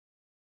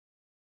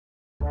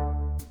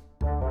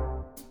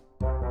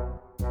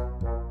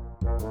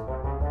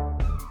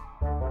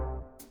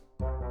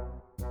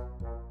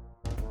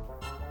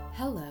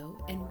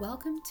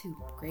Welcome to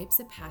Grapes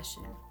of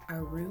Passion,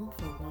 our room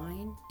for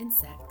wine and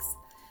sex.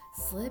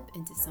 Slip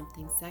into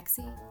something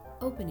sexy,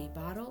 open a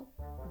bottle.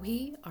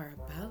 We are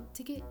about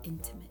to get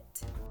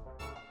intimate.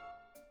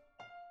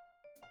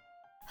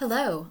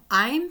 Hello,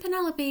 I'm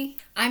Penelope.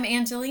 I'm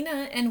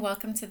Angelina, and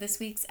welcome to this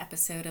week's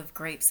episode of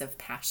Grapes of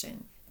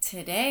Passion.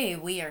 Today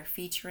we are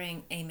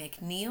featuring a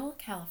McNeil,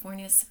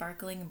 California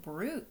Sparkling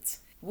Brut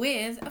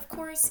with, of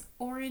course,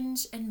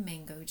 orange and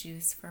mango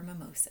juice for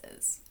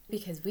mimosas.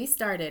 Because we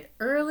started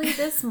early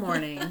this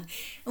morning. And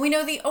we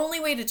know the only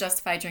way to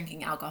justify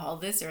drinking alcohol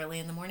this early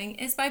in the morning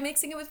is by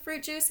mixing it with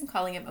fruit juice and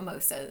calling it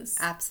mimosas.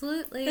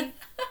 Absolutely.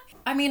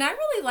 I mean, I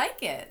really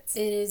like it.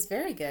 It is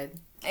very good.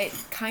 It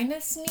kind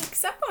of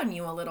sneaks up on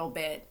you a little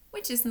bit,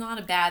 which is not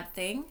a bad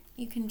thing.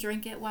 You can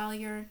drink it while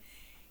you're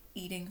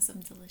eating some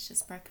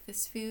delicious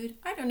breakfast food.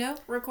 I don't know,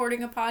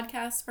 recording a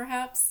podcast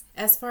perhaps.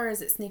 As far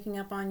as it sneaking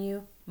up on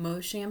you,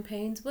 most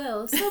champagnes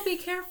will, so be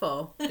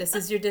careful. This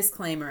is your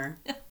disclaimer.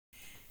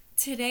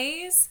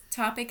 Today's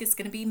topic is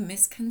going to be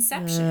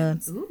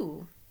misconceptions.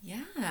 Ooh.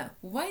 Yeah.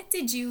 What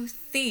did you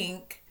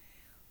think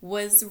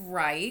was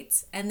right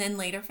and then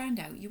later found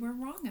out you were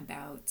wrong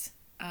about?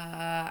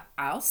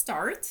 I'll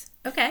start.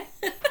 Okay.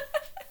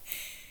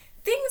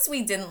 Things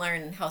we didn't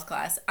learn in health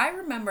class. I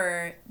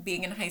remember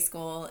being in high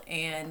school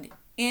and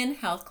in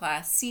health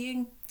class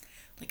seeing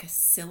like a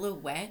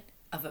silhouette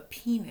of a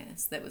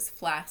penis that was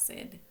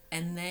flaccid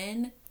and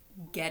then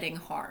getting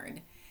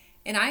hard.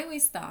 And I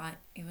always thought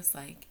it was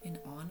like an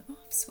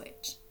on-off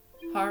switch.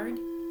 Hard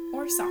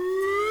or soft,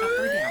 up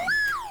or down.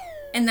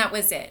 And that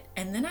was it.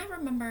 And then I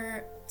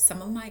remember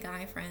some of my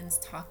guy friends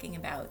talking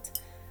about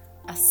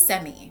a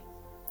semi.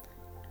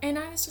 And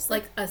I was just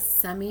like a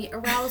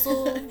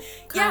semi-arousal?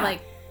 Kind of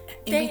like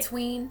in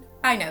between?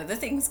 I know, the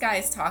things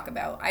guys talk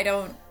about. I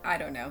don't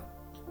know.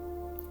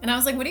 And I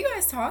was like, what are you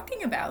guys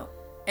talking about?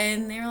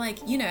 And they're like,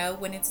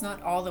 when it's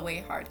not all the way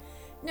hard.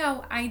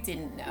 No, I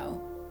didn't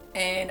know.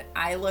 And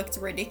I looked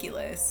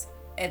ridiculous.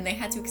 And they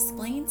had to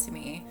explain to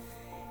me,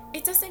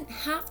 it doesn't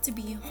have to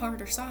be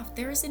hard or soft.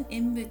 There's an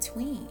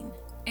in-between.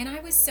 And I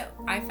was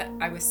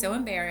so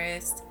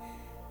embarrassed.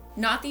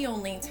 Not the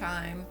only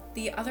time.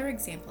 The other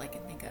example I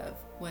can think of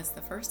was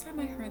the first time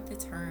I heard the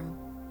term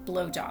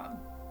blowjob.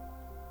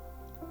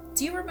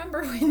 Do you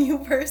remember when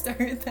you first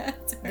heard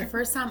that term? The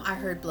first time I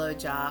heard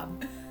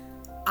blowjob,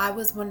 I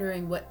was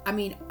wondering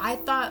I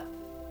thought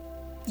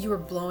you were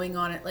blowing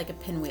on it like a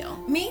pinwheel.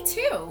 Me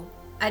too.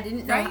 I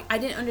didn't know. Right? I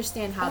didn't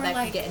understand how that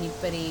could get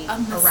anybody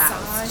aroused. A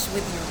massage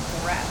with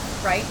your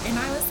breath, right? And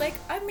I was like,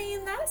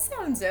 that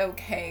sounds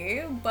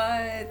okay,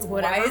 but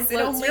why is it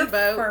only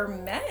for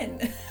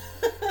men?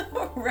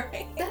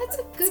 Right? That's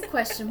a good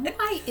question.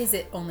 Why is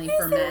it only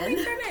for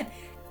men?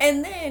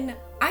 And then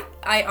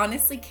I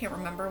honestly can't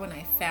remember when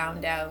I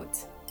found out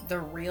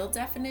the real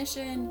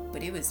definition,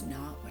 but it was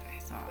not what I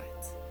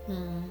thought.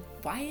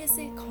 Why is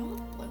it called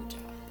a blowjob?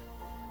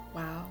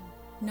 Wow.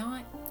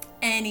 Not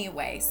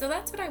anyway. So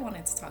that's what I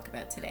wanted to talk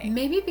about today.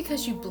 Maybe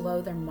because you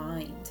blow their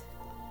mind.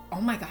 Oh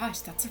my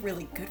gosh, that's a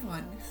really good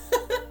one.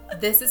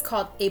 This is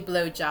called a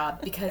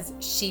blowjob because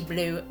she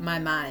blew my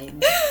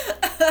mind.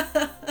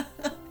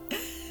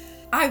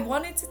 I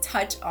wanted to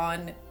touch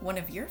on one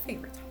of your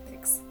favorite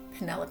topics,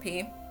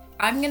 Penelope.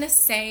 I'm going to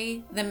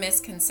say the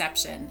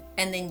misconception,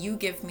 and then you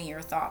give me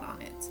your thought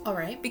on it. All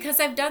right. Because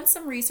I've done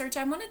some research.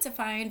 I wanted to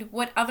find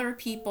what other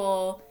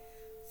people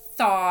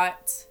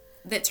thought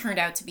that turned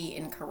out to be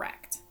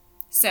incorrect.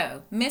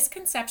 So,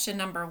 misconception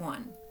number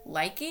 1.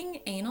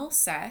 Liking anal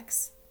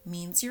sex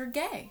means you're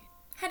gay.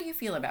 How do you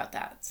feel about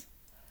that?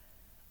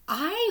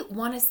 I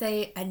want to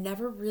say I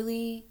never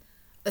really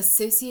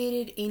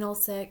associated anal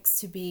sex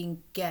to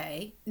being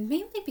gay,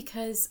 mainly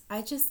because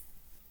I just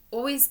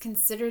always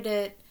considered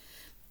it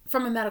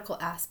from a medical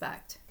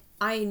aspect.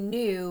 I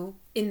knew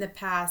in the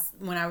past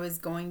when I was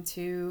going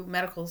to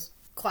medical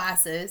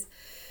classes,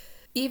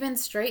 even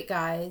straight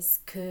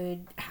guys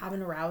could have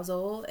an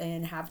arousal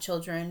and have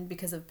children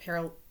because of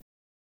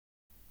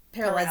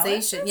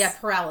paralyzation. Yeah,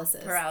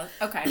 paralysis.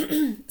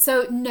 Okay.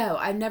 So no,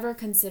 I never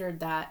considered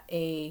that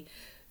a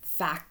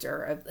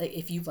factor of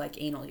if you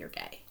like anal, you're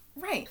gay.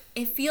 Right.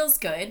 It feels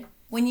good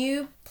when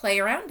you play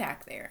around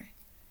back there.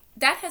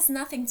 That has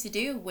nothing to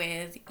do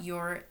with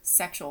your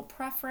sexual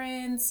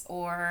preference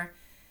or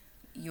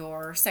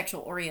your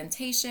sexual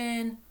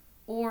orientation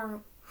or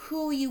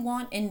who you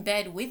want in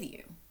bed with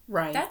you.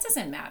 Right. That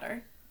doesn't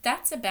matter.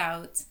 That's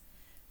about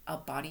a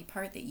body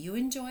part that you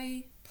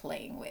enjoy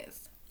playing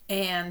with.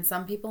 And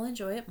some people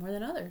enjoy it more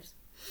than others.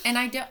 And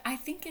I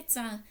think it's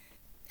a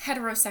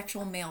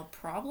heterosexual male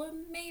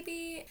problem,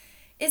 maybe.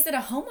 Is it a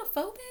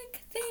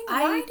homophobic thing?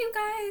 Why do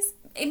guys...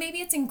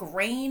 Maybe it's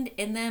ingrained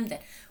in them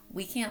that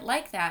we can't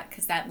like that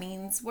because that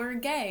means we're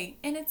gay.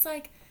 And it's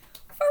like,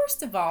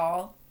 first of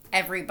all,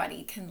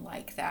 everybody can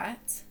like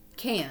that.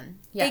 Can,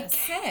 yes. They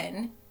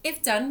can,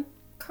 if done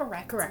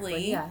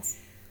correctly. Yes.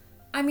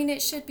 I mean,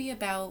 it should be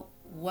about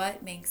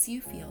what makes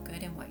you feel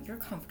good and what you're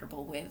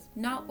comfortable with,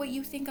 not what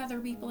you think other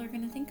people are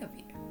going to think of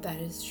you. That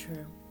is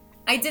true.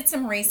 I did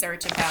some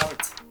research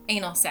about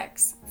anal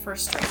sex for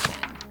straight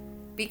men.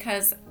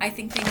 because I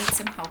think they need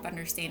some help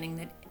understanding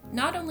that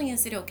not only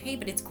is it okay,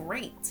 but it's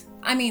great.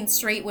 I mean,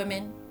 straight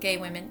women, gay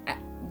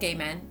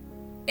men,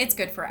 it's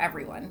good for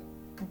everyone.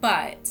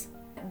 But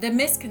the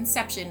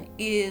misconception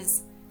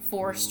is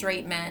for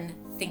straight men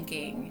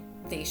thinking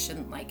they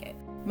shouldn't like it.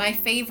 My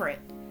favorite,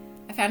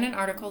 I found an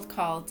article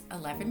called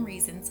 11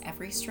 Reasons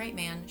Every Straight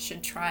Man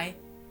Should Try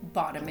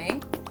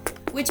Bottoming,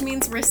 which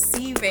means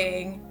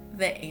receiving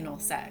the anal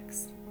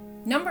sex.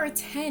 Number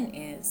 10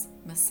 is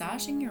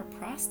massaging your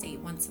prostate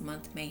once a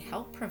month may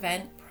help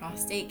prevent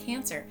prostate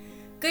cancer.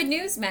 Good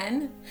news,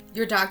 men.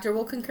 Your doctor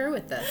will concur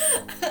with this.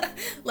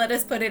 Let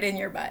us put it in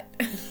your butt.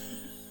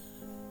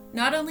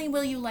 Not only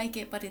will you like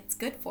it, but it's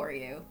good for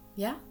you.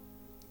 Yeah.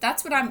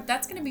 That's going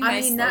to be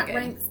my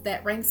slogan.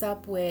 that ranks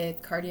up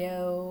with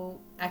cardio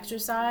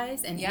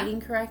exercise and eating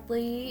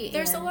correctly.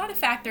 There's a lot of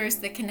factors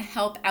that can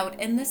help out,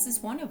 and this is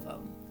one of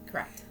them.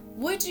 Correct.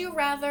 Would you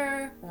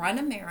rather run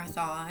a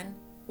marathon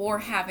or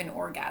have an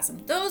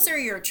orgasm? Those are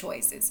your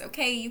choices,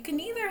 okay? You can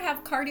either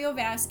have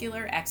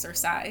cardiovascular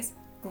exercise,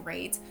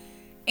 great.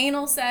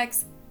 Anal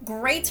sex,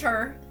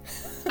 greater.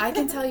 I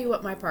can tell you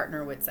what my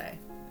partner would say.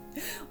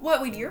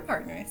 What would your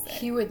partner say?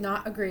 He would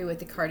not agree with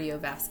the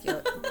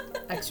cardiovascular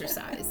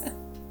exercise.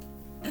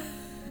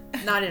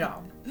 Not at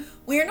all.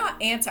 We are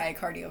not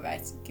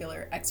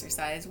anti-cardiovascular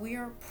exercise. We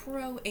are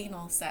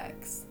pro-anal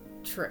sex.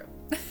 True.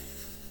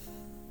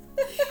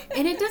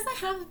 And it doesn't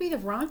have to be the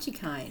raunchy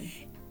kind.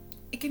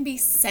 It can be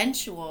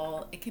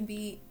sensual. It can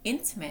be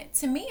intimate.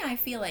 To me, I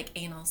feel like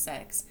anal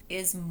sex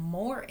is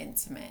more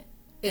intimate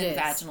than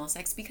vaginal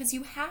sex because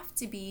you have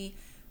to be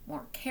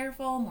more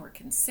careful, more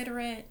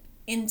considerate,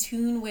 in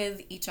tune with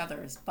each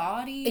other's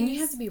bodies. And you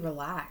have to be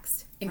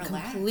relaxed and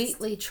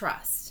completely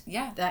trust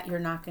that you're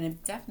not going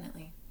to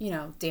definitely,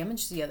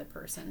 damage the other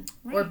person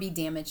or be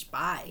damaged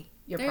by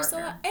your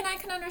partner. And I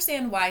can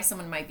understand why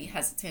someone might be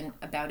hesitant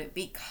about it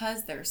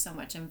because there's so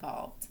much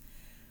involved.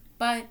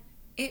 But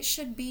it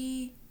should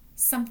be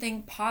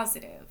something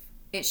positive.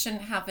 It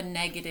shouldn't have a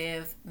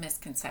negative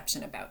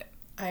misconception about it.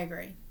 I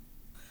agree.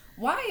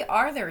 Why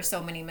are there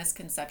so many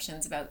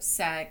misconceptions about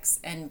sex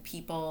and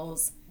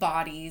people's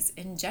bodies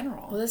in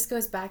general? Well, this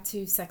goes back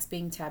to sex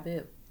being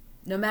taboo.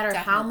 No matter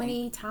how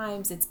many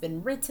times it's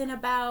been written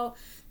about,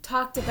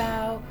 talked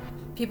about,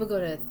 people go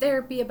to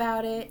therapy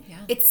about it,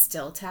 it's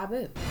still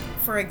taboo.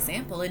 For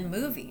example, in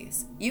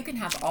movies, you can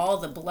have all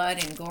the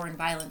blood and gore and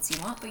violence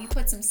you want, but you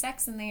put some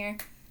sex in there.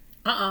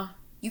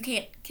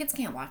 Kids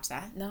can't watch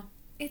that. No.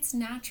 It's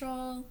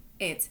natural.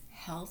 It's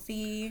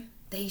healthy.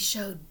 They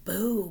showed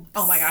boobs.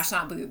 Oh my gosh,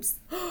 not boobs.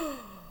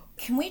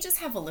 Can we just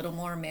have a little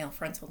more male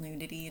frontal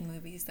nudity in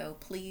movies, though,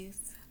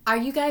 please? Are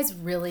you guys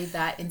really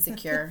that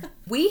insecure?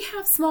 We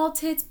have small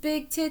tits,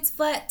 big tits,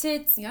 flat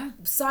tits,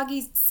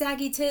 soggy,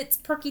 saggy tits,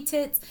 perky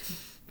tits.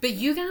 But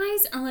you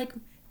guys are like,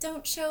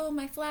 don't show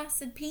my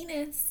flaccid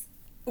penis.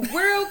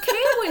 We're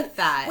okay with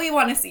that. We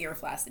want to see your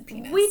flaccid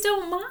penis. We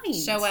don't mind.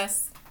 Show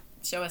us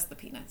the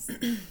penis.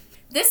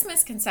 This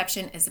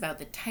misconception is about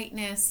the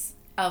tightness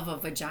of a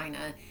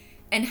vagina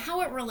and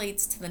how it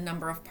relates to the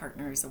number of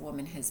partners a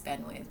woman has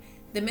been with.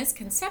 The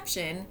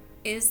misconception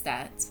is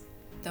that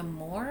the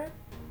more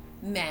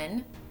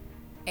men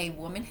a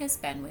woman has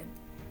been with,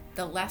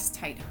 the less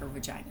tight her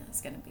vagina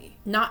is going to be.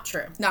 Not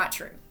true. Not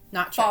true.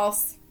 Not true.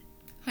 False.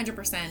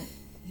 100%.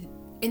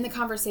 In the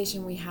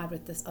conversation we had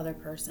with this other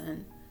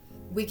person,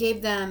 we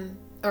gave them,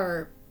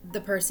 or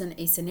the person,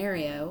 a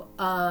scenario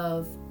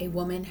of a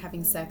woman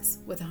having sex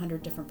with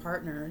 100 different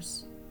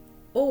partners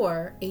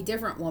or a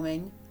different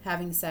woman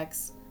having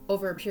sex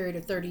over a period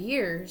of 30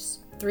 years,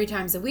 3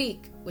 times a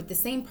week with the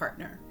same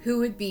partner. Who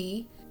would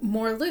be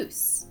more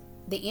loose?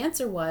 The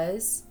answer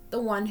was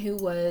the one who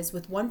was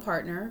with one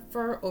partner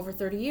for over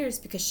 30 years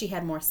because she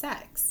had more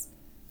sex.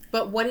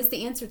 But what is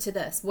the answer to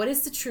this? What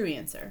is the true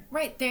answer?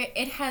 Right.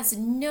 It has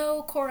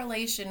no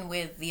correlation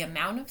with the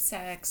amount of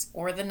sex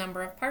or the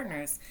number of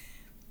partners.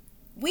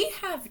 We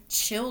have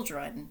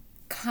children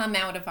come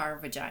out of our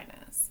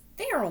vaginas.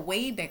 They are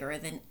way bigger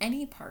than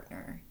any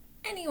partner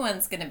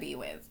anyone's going to be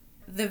with.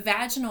 The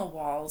vaginal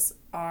walls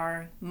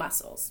are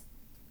muscles.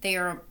 They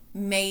are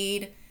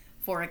made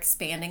for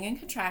expanding and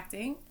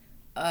contracting.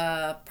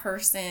 A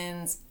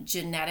person's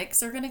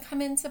genetics are going to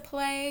come into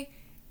play.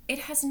 It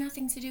has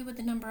nothing to do with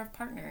the number of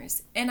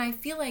partners. And I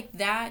feel like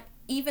that,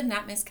 even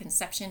that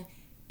misconception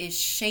is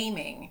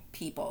shaming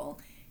people.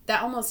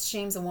 That almost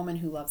shames a woman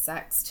who loves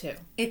sex, too.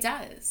 It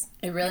does.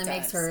 It really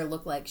makes her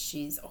look like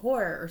she's a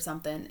whore or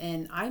something.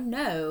 And I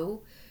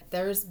know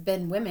there's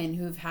been women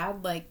who've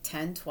had like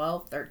 10,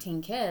 12,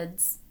 13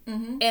 kids.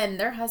 Mm-hmm. And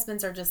their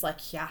husbands are just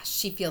like, yeah,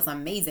 she feels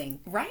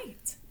amazing.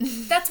 Right.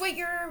 That's what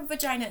your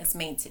vagina is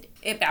made to do.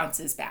 It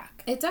bounces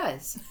back. It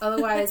does.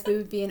 Otherwise, we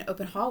would be an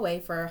open hallway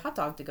for a hot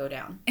dog to go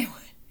down.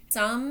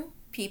 Some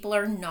people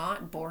are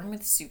not born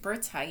with super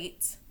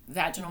tight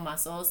vaginal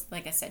muscles.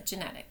 Like I said,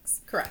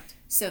 genetics. Correct.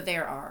 So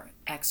there are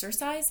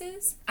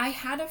exercises. I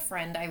had a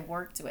friend I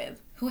worked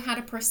with who had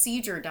a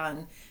procedure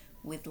done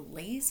with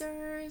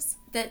lasers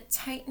that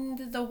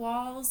tightened the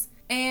walls,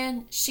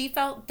 and she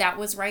felt that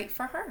was right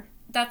for her.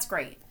 That's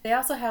great. They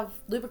also have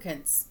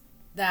lubricants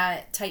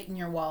that tighten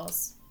your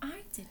walls.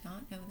 I did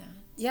not know that.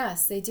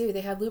 Yes, they do.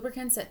 They have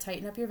lubricants that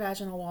tighten up your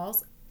vaginal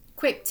walls.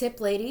 Quick tip,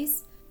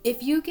 ladies.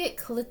 If you get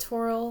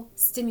clitoral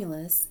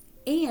stimulus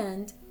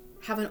and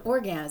have an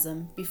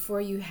orgasm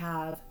before you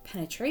have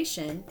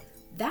penetration,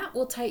 that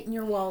will tighten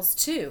your walls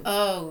too.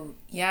 Oh,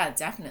 yeah,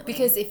 definitely.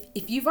 Because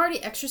if you've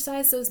already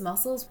exercised those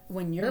muscles,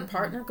 when your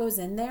partner goes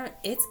in there,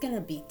 it's going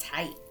to be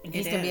tight. And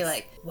he's going to be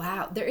like,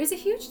 wow, there is a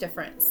huge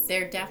difference.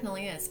 There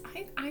definitely is.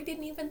 I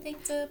didn't even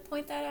think to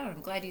point that out.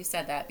 I'm glad you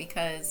said that,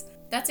 because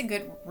that's a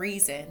good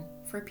reason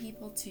for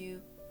people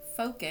to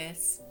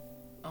focus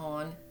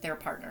on their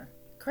partner.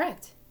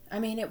 Correct. I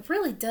mean, it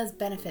really does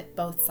benefit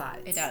both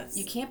sides. It does.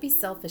 You can't be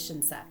selfish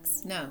in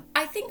sex. No.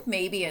 I think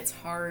maybe it's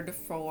hard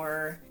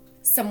for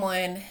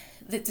someone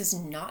that does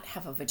not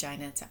have a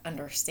vagina to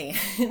understand.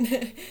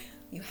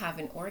 You have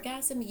an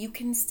orgasm, you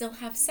can still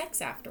have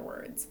sex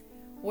afterwards.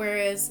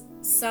 Whereas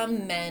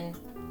some men,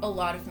 a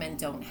lot of men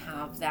don't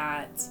have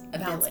that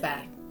ability. Bounce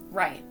back.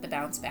 Right, the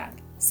bounce back.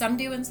 Some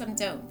do and some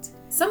don't.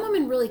 Some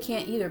women really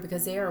can't either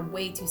because they are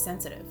way too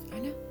sensitive. I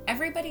know.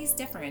 Everybody's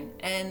different.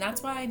 And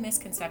that's why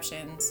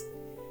misconceptions,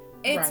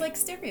 it's like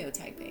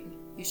stereotyping.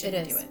 You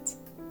shouldn't do it.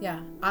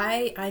 Yeah.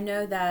 I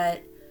know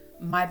that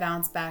my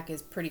bounce back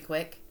is pretty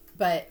quick.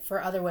 But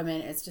for other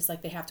women, it's just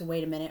like they have to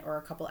wait a minute or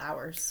a couple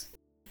hours.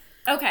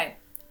 Okay.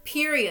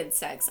 Period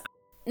sex.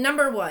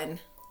 Number 1,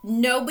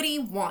 nobody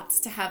wants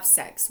to have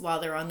sex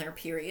while they're on their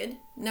period.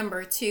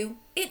 Number 2,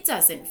 it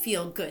doesn't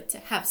feel good to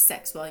have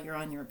sex while you're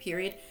on your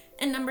period.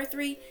 And number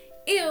 3,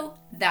 ew,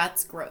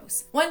 that's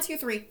gross. 1, 2,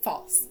 3,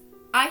 false.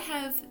 I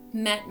have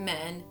met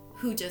men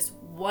who just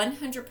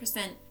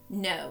 100%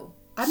 know.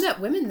 I've met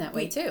women that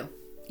way too.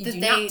 Do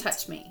not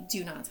touch me.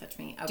 Do not touch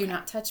me. Okay. Do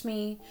not touch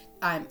me.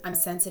 I'm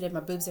sensitive. My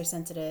boobs are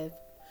sensitive.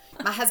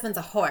 My husband's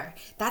a whore.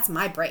 That's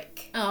my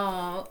break.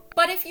 Oh,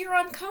 but if you're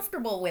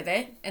uncomfortable with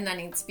it, and that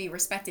needs to be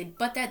respected,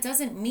 but that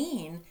doesn't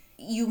mean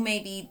you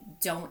maybe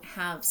don't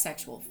have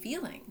sexual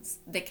feelings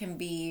that can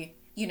be,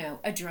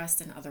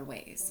 addressed in other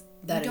ways.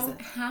 You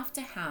don't have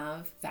to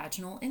have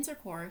vaginal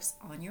intercourse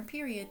on your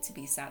period to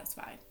be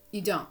satisfied.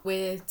 You don't.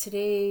 With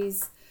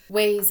today's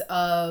ways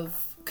of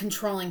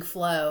controlling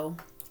flow,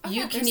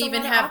 you can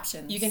even have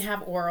options. You can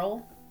have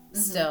oral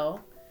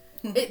still.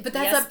 But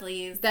that's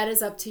please. That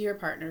is up to your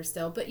partner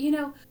still. But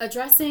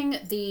addressing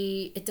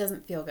it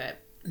doesn't feel good.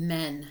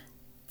 Men.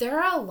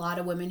 There are a lot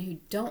of women who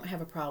don't have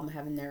a problem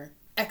having their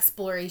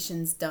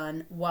explorations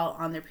done while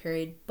on their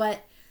period,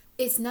 but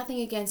it's nothing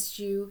against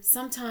you.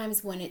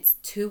 Sometimes when it's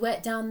too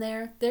wet down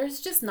there,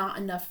 there's just not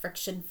enough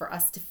friction for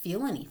us to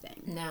feel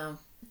anything. No.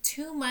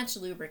 Too much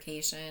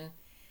lubrication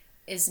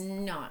is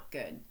not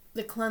good.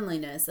 The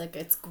cleanliness,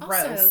 it's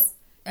gross.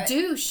 Also,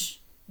 douche.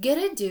 Get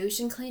a douche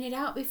and clean it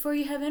out before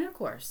you have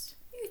intercourse.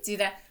 You could do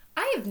that.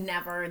 I have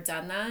never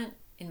done that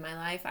in my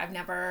life. I've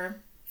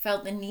never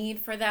felt the need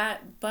for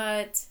that,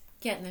 but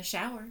get in the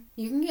shower.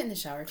 You can get in the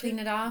shower too. Clean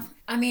it off.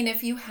 I mean,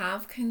 if you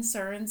have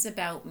concerns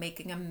about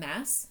making a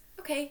mess,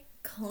 okay,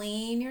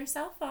 clean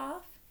yourself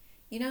off.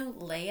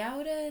 Lay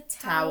out a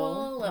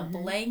towel, a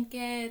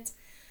blanket.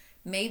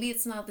 Maybe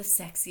it's not the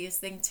sexiest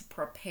thing to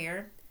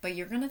prepare, but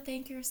you're going to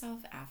thank yourself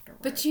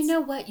afterwards. But you know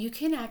what? You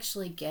can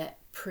actually get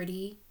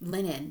pretty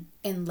linen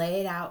and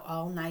lay it out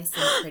all nice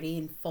and pretty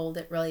and fold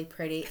it really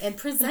pretty and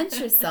present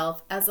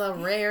yourself as a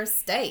rare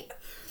steak.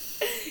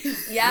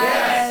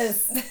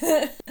 Yes.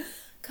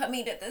 Come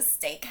eat at the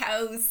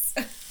steakhouse.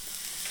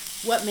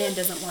 What man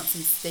doesn't want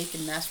some steak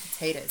and mashed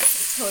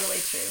potatoes? Totally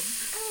true.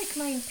 I like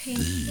mine pink.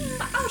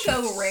 I'll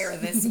go rare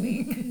this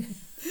week.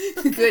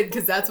 Good,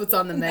 because that's what's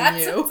on the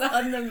menu. That's what's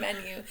on the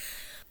menu.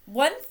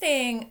 One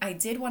thing I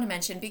did want to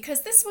mention,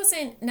 because this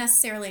wasn't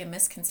necessarily a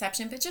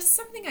misconception, but just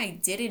something I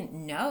didn't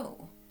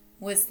know,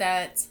 was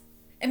that,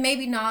 and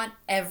maybe not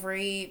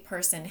every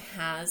person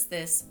has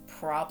this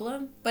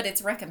problem, but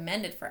it's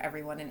recommended for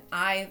everyone. And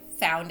I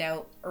found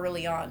out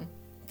early on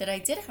that I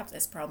did have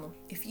this problem.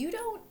 If you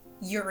don't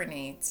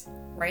urinate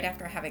right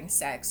after having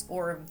sex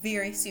or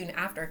very soon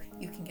after,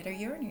 you can get a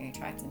urinary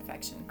tract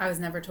infection. I was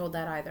never told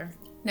that either.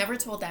 Never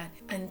told that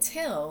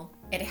until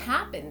it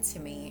happened to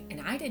me and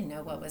I didn't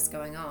know what was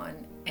going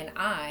on. And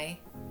I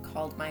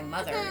called my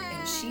mother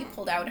and she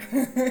pulled out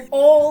her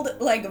old,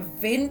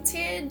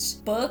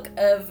 vintage book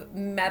of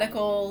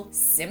medical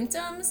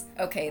symptoms.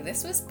 Okay,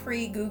 this was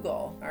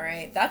pre-Google, all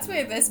right? That's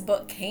where this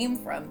book came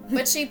from.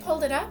 But she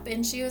pulled it up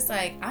and she was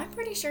like, I'm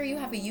pretty sure you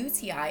have a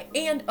UTI.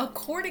 And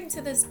according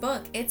to this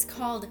book, it's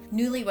called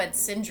newlywed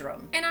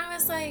syndrome. And I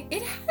was like,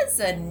 it has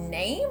a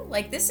name?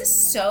 This is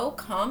so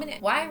common.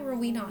 Why were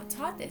we not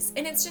taught this?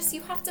 And it's just,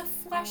 you have to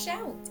flush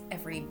out.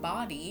 Every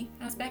body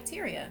has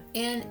bacteria.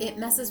 And it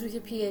messes with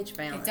your pH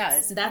balance. It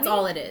does. That's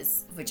all it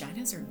is.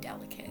 Vaginas are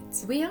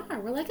delicate. We are.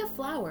 We're like a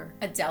flower.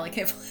 A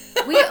delicate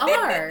flower. We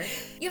are.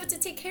 You have to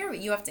take care of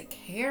it. You have to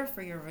care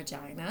for your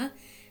vagina.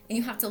 And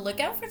you have to look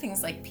out for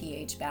things like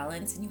pH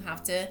balance. And you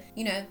have to,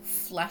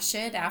 flush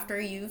it after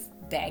you've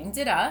banged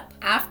it up.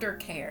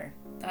 Aftercare.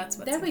 That's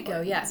what's There we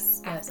go. important.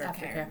 Yes,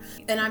 aftercare.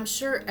 And I'm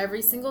sure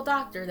every single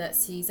doctor that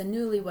sees a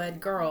newlywed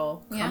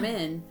girl come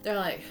in, they're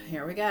like,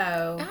 here we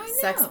go. I know.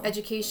 Sex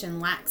education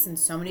lacks in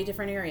so many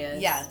different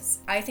areas. Yes,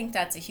 I think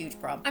that's a huge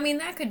problem. I mean,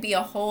 that could be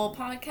a whole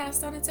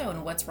podcast on its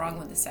own. What's wrong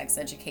with the sex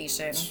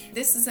education?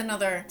 This is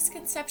another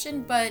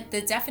misconception, but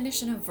the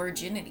definition of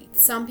virginity.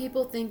 Some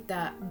people think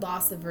that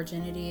loss of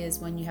virginity is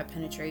when you have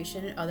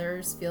penetration.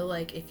 Others feel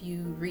like if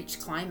you reach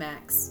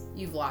climax,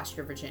 you've lost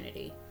your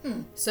virginity.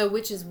 So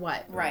which is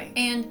what? Right.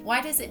 And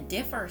why does it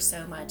differ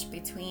so much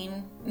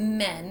between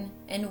men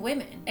and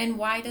women? And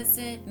why does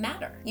it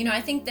matter? You know, I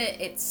think that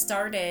it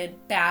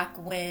started back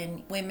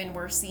when women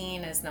were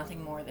seen as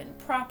nothing more than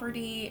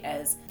property,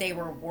 as they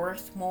were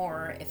worth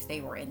more if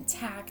they were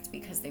intact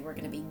because they were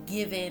going to be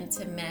given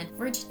to men.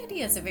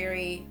 Virginity is a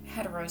very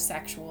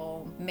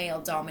heterosexual,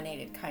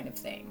 male-dominated kind of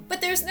thing.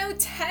 But there's no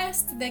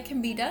test that can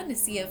be done to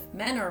see if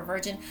men are a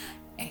virgin,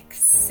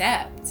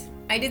 except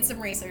I did some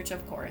research,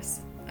 of course.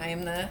 I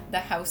am the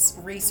house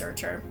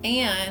researcher.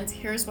 And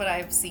here's what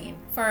I've seen.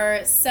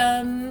 For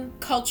some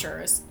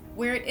cultures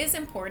where it is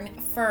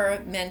important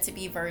for men to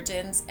be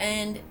virgins,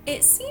 and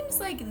it seems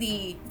like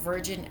the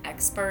virgin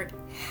expert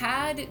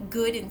had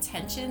good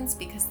intentions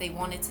because they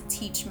wanted to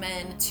teach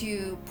men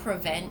to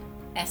prevent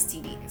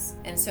STDs.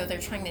 And so they're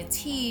trying to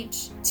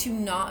teach to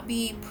not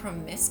be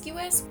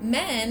promiscuous.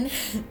 Men,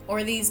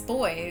 or these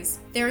boys,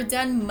 they're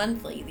done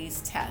monthly, these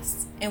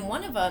tests. And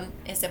one of them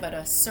is about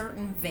a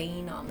certain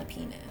vein on the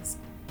penis,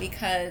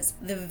 because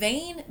the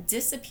vein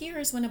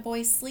disappears when a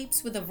boy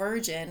sleeps with a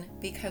virgin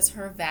because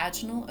her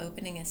vaginal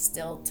opening is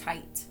still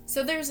tight.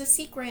 So there's a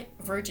secret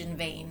virgin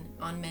vein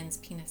on men's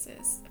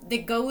penises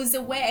that goes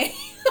away.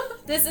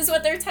 This is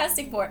what they're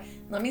testing for.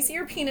 Let me see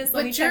your penis.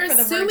 Let me check for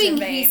the virgin vein. But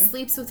you're assuming he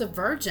sleeps with a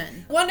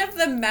virgin. One of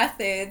the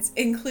methods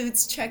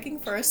includes checking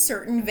for a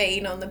certain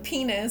vein on the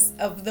penis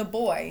of the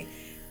boy,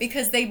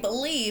 because they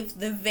believe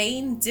the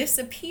vein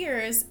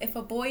disappears if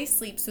a boy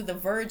sleeps with a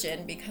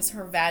virgin because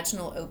her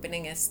vaginal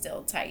opening is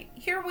still tight.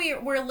 Here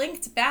we're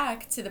linked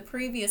back to the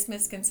previous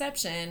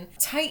misconception.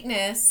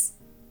 Tightness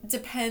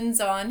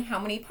depends on how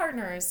many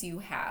partners you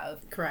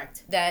have.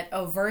 Correct. That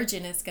a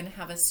virgin is going to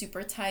have a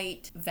super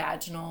tight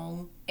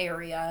vaginal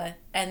area,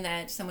 and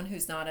that someone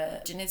who's not a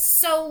virgin is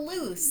so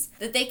loose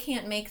that they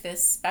can't make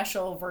this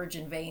special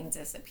virgin vein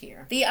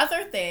disappear. The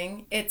other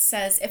thing, it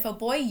says if a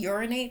boy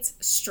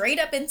urinates straight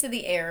up into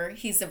the air,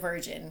 he's a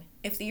virgin.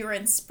 If the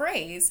urine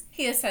sprays,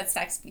 he has had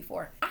sex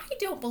before. I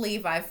don't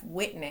believe I've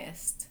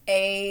witnessed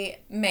a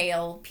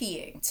male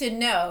peeing to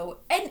know,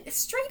 and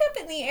straight up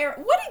in the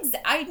air,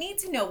 I need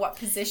to know what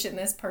position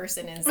this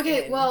person is in.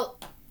 Okay, well,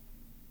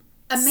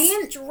 a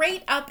man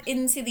straight up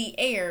into the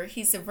air,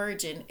 he's a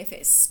virgin. If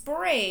it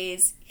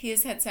sprays, he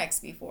has had sex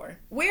before.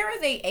 Where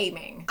are they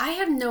aiming? I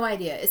have no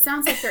idea. It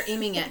sounds like they're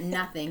aiming at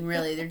nothing,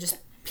 really. They're just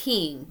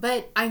peeing.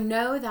 But I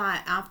know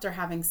that after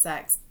having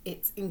sex,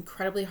 it's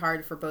incredibly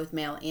hard for both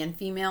male and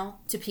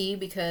female to pee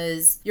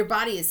because your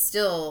body is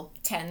still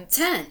tense.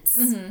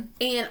 Mm-hmm.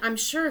 And I'm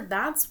sure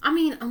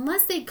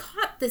unless they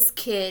caught this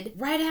kid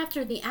right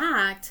after the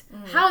act,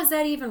 how is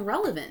that even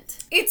relevant?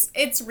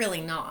 It's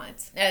really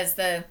not.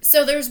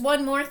 So there's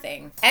one more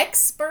thing.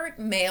 Expert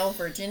male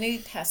virginity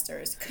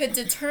testers could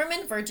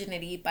determine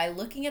virginity by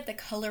looking at the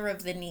color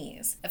of the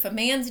knees. If a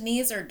man's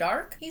knees are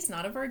dark, he's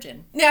not a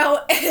virgin.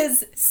 Now,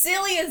 as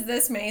silly as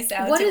this may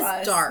sound to us. What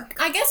is dark?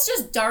 I guess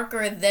just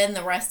darker than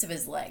the rest of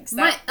his legs.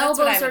 My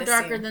elbows are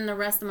darker than the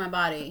rest of my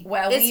body.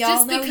 Well, we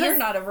all know you're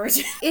not a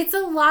virgin. It's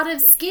a lot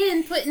of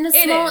skin put in a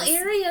small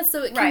area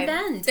so it can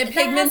bend. The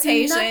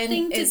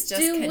pigmentation is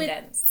just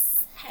condensed.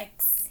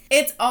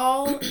 It's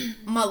all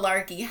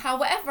malarkey.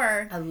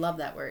 However, I love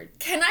that word.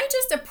 Can I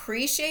just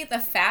appreciate the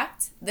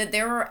fact that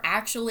there are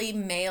actually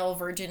male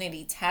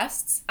virginity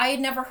tests? I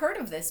had never heard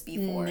of this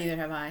before. Neither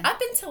have I.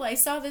 Up until I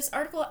saw this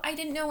article, I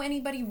didn't know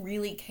anybody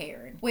really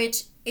cared.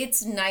 Which,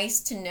 it's nice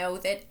to know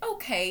that,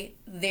 okay,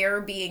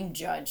 they're being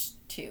judged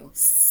too.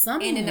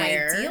 Somewhere. In an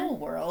ideal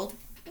world,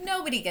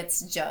 nobody gets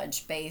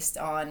judged based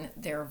on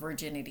their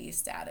virginity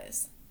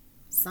status.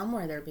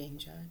 Somewhere they're being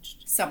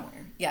judged.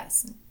 Somewhere,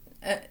 yes.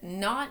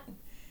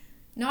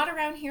 Not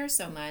around here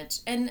so much,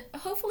 and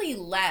hopefully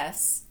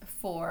less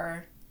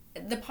for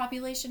the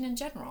population in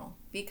general,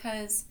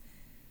 because,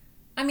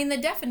 the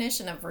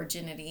definition of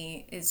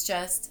virginity is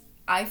just,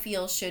 I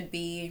feel, should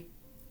be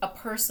a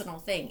personal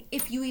thing,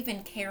 if you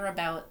even care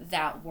about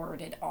that word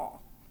at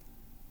all.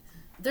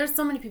 There's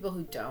so many people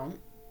who don't.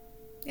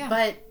 Yeah.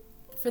 But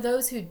for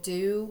those who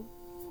do,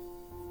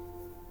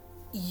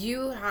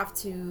 you have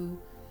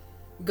to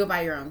go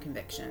by your own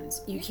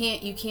convictions. You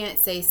can't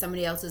say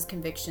somebody else's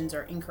convictions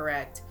are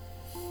incorrect.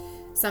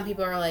 Some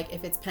people are like,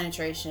 if it's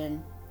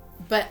penetration,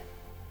 but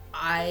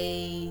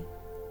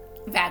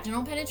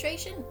vaginal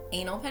penetration,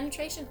 anal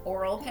penetration,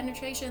 oral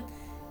penetration,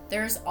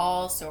 there's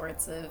all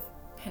sorts of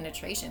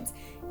penetrations.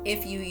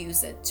 If you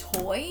use a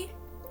toy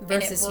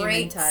versus and it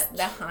breaks human touch,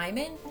 the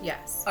hymen,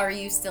 yes. Are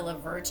you still a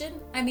virgin?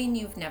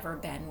 You've never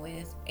been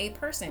with a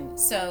person.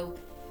 So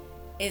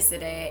is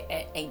it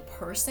a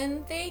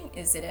person thing?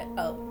 Is it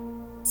a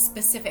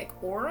specific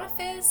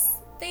orifice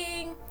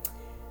thing?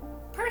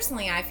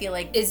 personally, I feel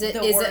like is it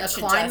a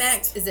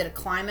climax? Is it a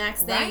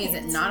climax thing? Right. Is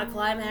it not a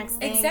climax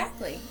thing?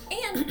 Exactly.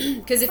 And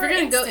because if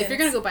you're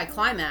gonna go by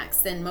climax,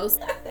 then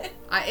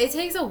it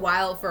takes a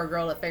while for a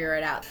girl to figure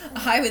it out.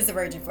 I was a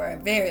virgin for a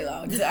very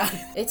long time.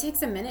 It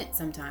takes a minute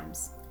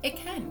sometimes. It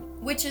can,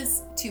 which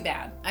is too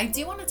bad. I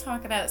do want to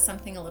talk about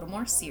something a little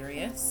more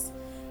serious,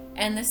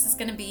 and this is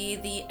going to be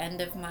the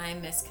end of my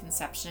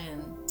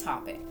misconception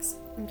topics.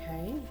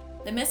 Okay.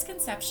 The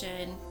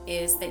misconception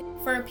is that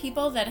for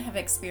people that have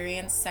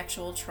experienced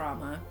sexual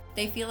trauma,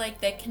 they feel like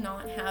they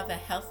cannot have a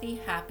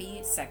healthy,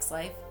 happy sex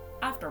life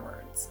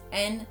afterwards.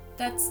 And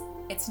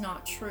it's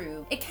not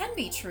true. It can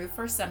be true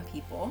for some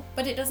people,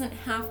 but it doesn't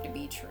have to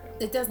be true.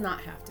 It does not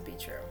have to be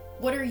true.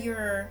 What are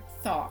your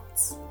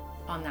thoughts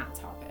on that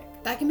topic?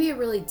 That can be a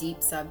really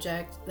deep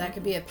subject. That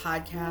could be a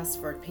podcast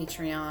for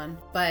Patreon,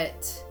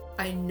 but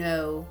I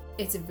know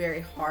it's a very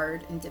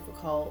hard and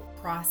difficult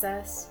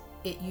process.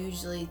 It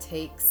usually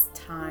takes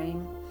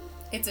time.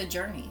 It's a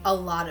journey. A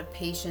lot of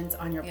patience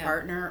on your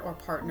partner or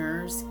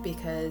partners,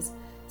 because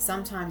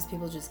sometimes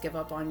people just give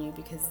up on you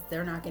because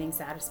they're not getting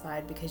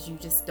satisfied, because you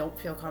just don't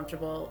feel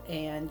comfortable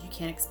and you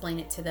can't explain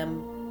it to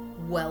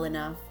them well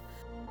enough.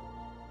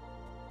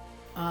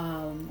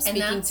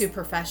 Speaking to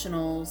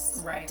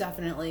professionals, right.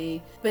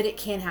 Definitely. But it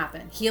can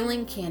happen.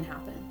 Healing can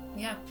happen.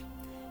 Yeah.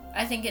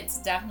 I think it's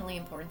definitely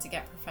important to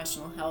get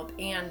professional help.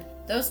 And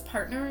those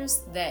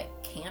partners that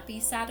can't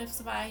be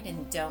satisfied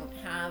and don't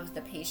have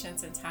the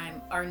patience and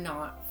time are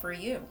not for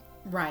you.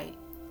 Right.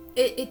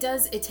 It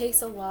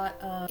takes a lot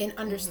of in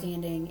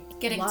understanding,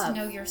 getting love. To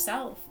know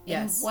yourself.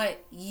 Yes. And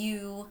what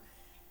you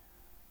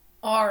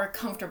are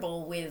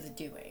comfortable with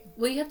doing.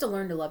 Well, you have to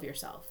learn to love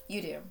yourself.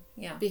 You do.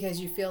 Yeah. Because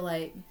you feel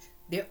like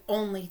the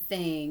only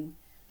thing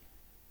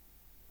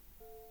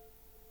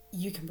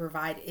you can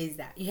provide is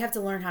that. You have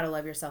to learn how to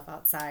love yourself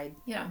outside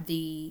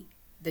the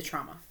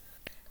trauma.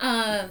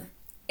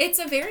 It's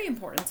a very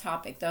important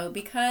topic, though,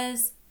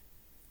 because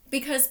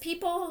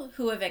people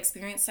who have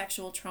experienced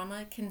sexual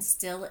trauma can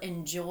still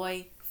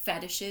enjoy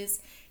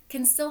fetishes,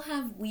 can still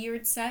have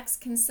weird sex,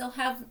 can still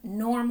have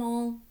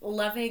normal,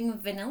 loving,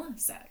 vanilla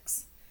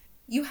sex.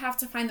 You have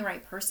to find the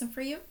right person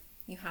for you.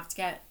 You have to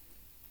get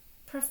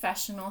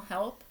professional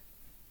help.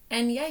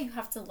 And you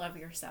have to love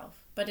yourself.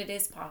 But it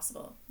is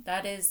possible.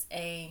 That is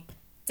a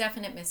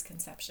definite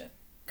misconception.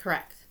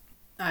 Correct.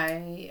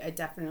 I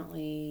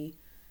definitely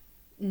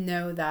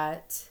know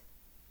that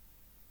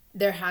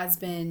there has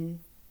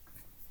been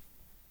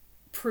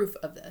proof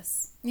of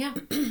this. Yeah.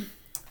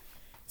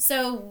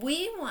 So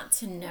we want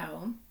to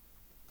know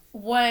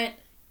what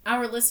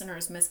our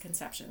listeners'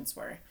 misconceptions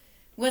were.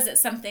 Was it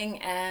something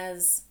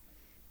as,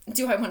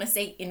 do I want to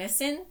say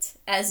innocent,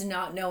 as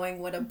not knowing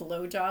what a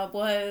blowjob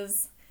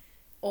was?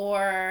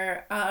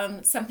 Or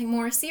something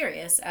more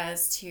serious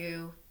as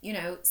to,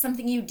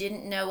 something you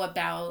didn't know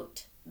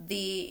about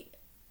the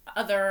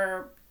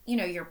other,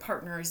 your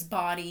partner's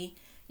body.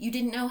 You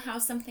didn't know how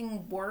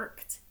something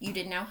worked. You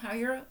didn't know how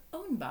your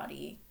own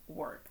body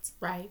worked.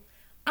 Right.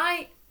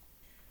 I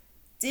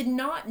did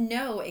not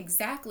know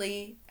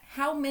exactly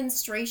how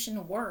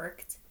menstruation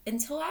worked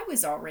until I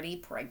was already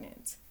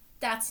pregnant.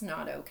 That's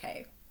not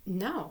okay.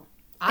 No.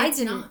 I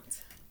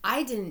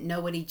didn't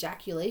know what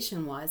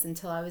ejaculation was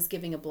until I was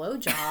giving a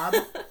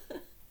blowjob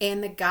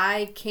and the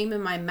guy came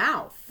in my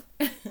mouth.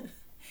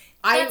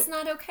 That's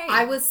not okay.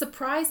 I was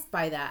surprised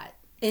by that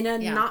in a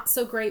not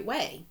so great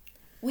way.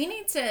 We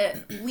need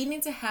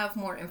to have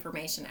more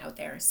information out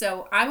there.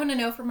 So I want to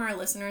know from our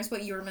listeners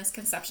what your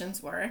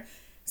misconceptions were,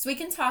 so we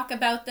can talk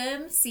about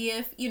them, see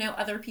if,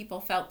 other people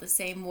felt the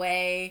same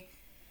way.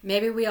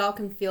 Maybe we all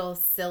can feel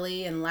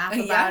silly and laugh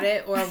about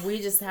it, or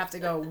we just have to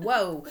go,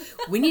 whoa,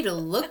 we need to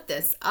look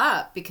this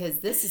up because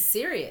this is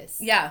serious.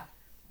 Yeah,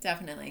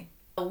 definitely.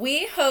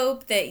 We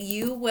hope that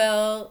you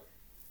will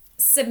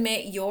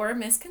submit your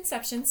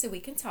misconceptions so we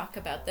can talk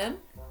about them.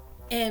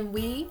 And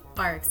we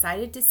are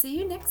excited to see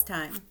you next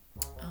time.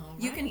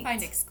 You can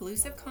find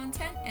exclusive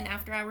content and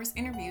after-hours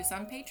interviews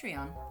on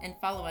Patreon, and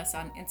follow us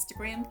on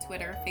Instagram,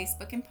 Twitter,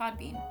 Facebook, and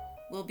Podbean.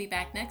 We'll be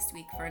back next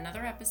week for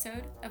another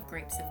episode of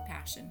Grapes of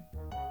Passion.